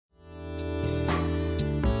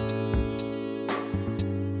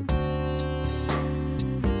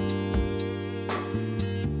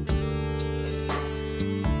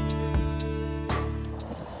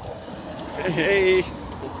Hey,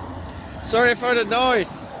 sorry for the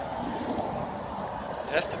noise. It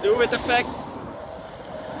has to do with the fact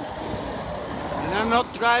that I'm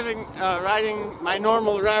not riding my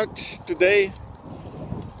normal route today.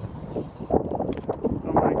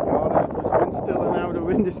 Oh my god, it was wind still and now the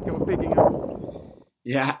wind is picking up.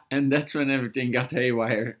 Yeah, and that's when everything got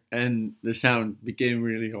haywire and the sound became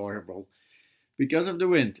really horrible because of the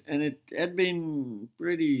wind. And it had been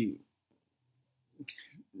pretty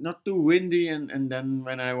not too windy, and then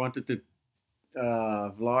when I wanted to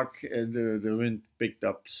vlog, the wind picked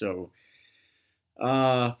up. So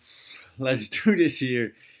uh, let's do this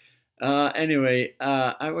here. Anyway,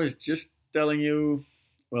 I was just telling you.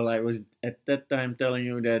 Well, I was at that time telling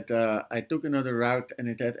you that I took another route, and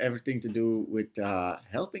it had everything to do with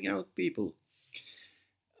helping out people.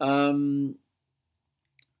 Um,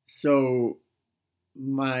 so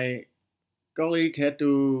my colleague had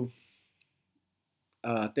to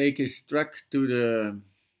take his truck to the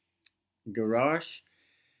garage.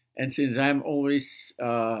 And since I'm always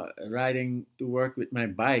riding to work with my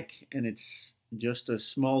bike, and it's just a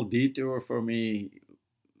small detour for me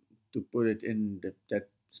to put it in that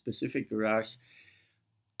specific garage,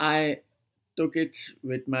 I took it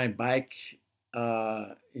with my bike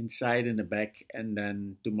inside in the back. And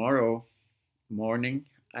then tomorrow morning,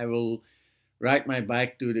 I will ride my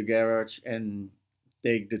bike to the garage and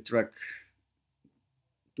take the truck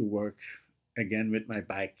to work again with my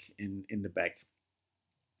bike in the back.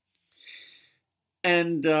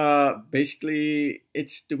 And basically,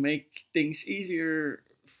 it's to make things easier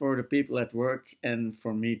for the people at work and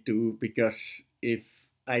for me too, because if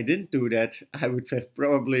I didn't do that, I would have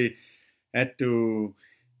probably had to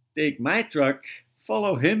take my truck,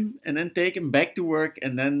 follow him, and then take him back to work,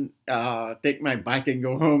 and then take my bike and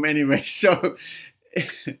go home anyway. So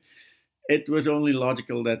it was only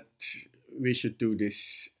logical that we should do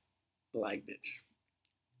this like this.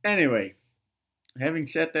 Anyway, having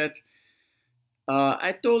said that,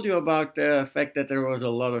 I told you about the fact that there was a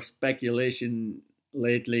lot of speculation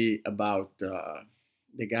lately about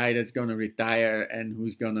the guy that's going to retire and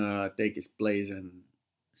who's going to take his place and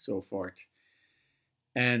so forth.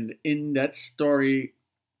 And in that story,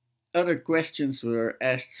 other questions were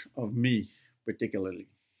asked of me particularly.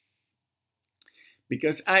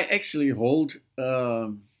 Because I actually hold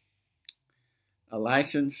a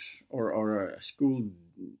license or a school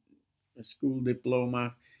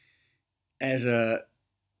diploma as a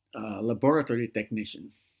laboratory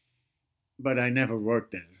technician, but I never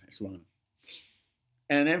worked as one.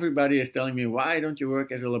 And everybody is telling me, why don't you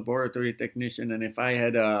work as a laboratory technician? And if I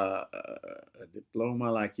had a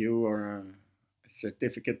diploma like you or a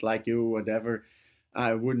certificate like you, whatever,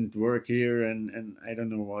 I wouldn't work here and I don't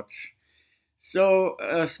know what. So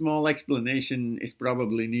a small explanation is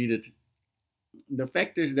probably needed. The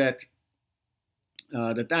fact is that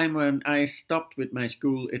the time when I stopped with my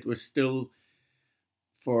school, it was still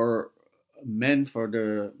for men, for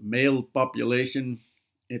the male population.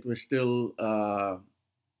 It was still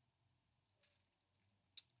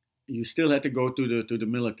you still had to go to the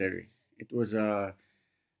military. It was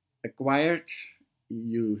acquired.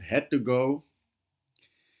 You had to go.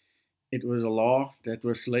 It was a law that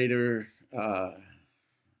was later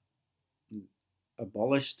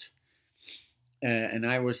abolished, and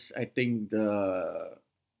I was, I think, the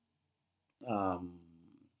um,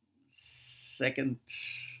 second.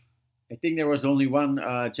 I think there was only one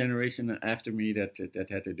generation after me that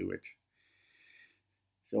had to do it.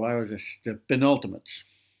 So I was the penultimate.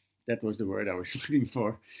 That was the word I was looking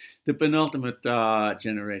for. The penultimate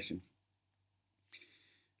generation.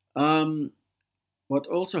 Um, what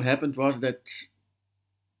also happened was that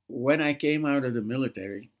when I came out of the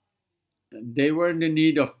military, they weren't in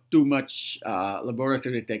need of too much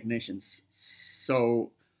laboratory technicians.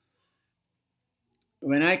 So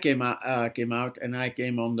when I came out and I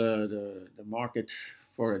came on the market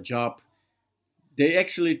for a job, they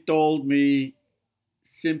actually told me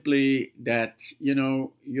simply that, you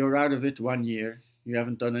know, you're out of it 1 year, you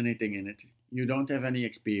haven't done anything in it, you don't have any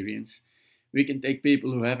experience. We can take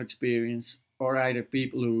people who have experience or either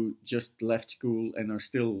people who just left school and are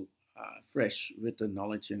still fresh with the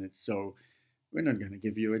knowledge in it. So we're not going to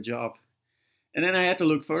give you a job. And then I had to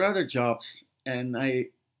look for other jobs, and I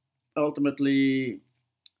ultimately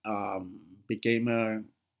became a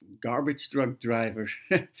garbage truck driver.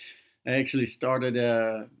 I actually started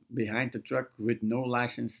behind the truck with no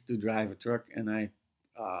license to drive a truck, and I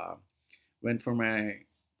went for my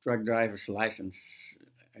truck driver's license.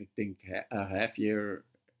 I think a half year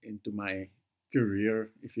into my career,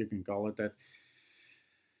 if you can call it that,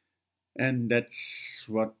 and that's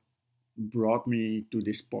what brought me to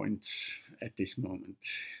this point at this moment.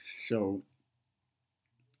 So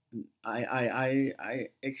I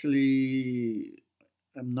actually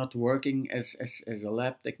am not working as a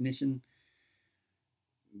lab technician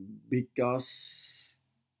because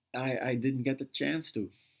I didn't get the chance to.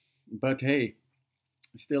 But hey,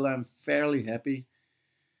 still I'm fairly happy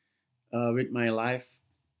with my life.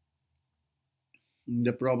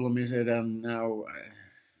 The problem is that I'm now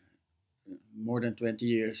more than 20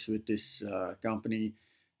 years with this company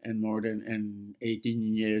and more than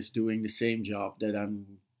 18 years doing the same job that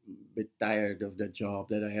I'm a bit tired of that job,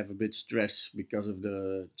 that I have a bit stressed because of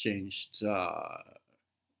the changed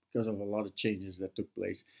because of a lot of changes that took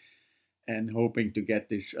place, and hoping to get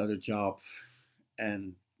this other job.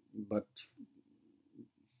 And but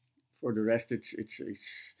for the rest, it's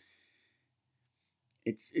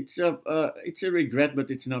a regret,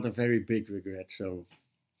 but it's not a very big regret. So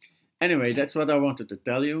anyway, that's what I wanted to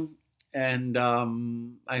tell you. And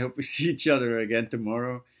I hope we see each other again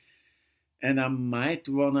tomorrow. And I might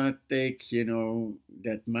wanna take,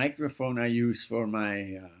 that microphone I use for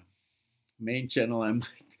my main channel. I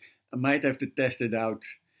might have to test it out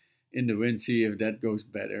in the wind, see if that goes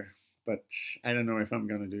better. But I don't know if I'm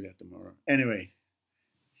gonna do that tomorrow. Anyway,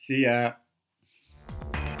 see ya.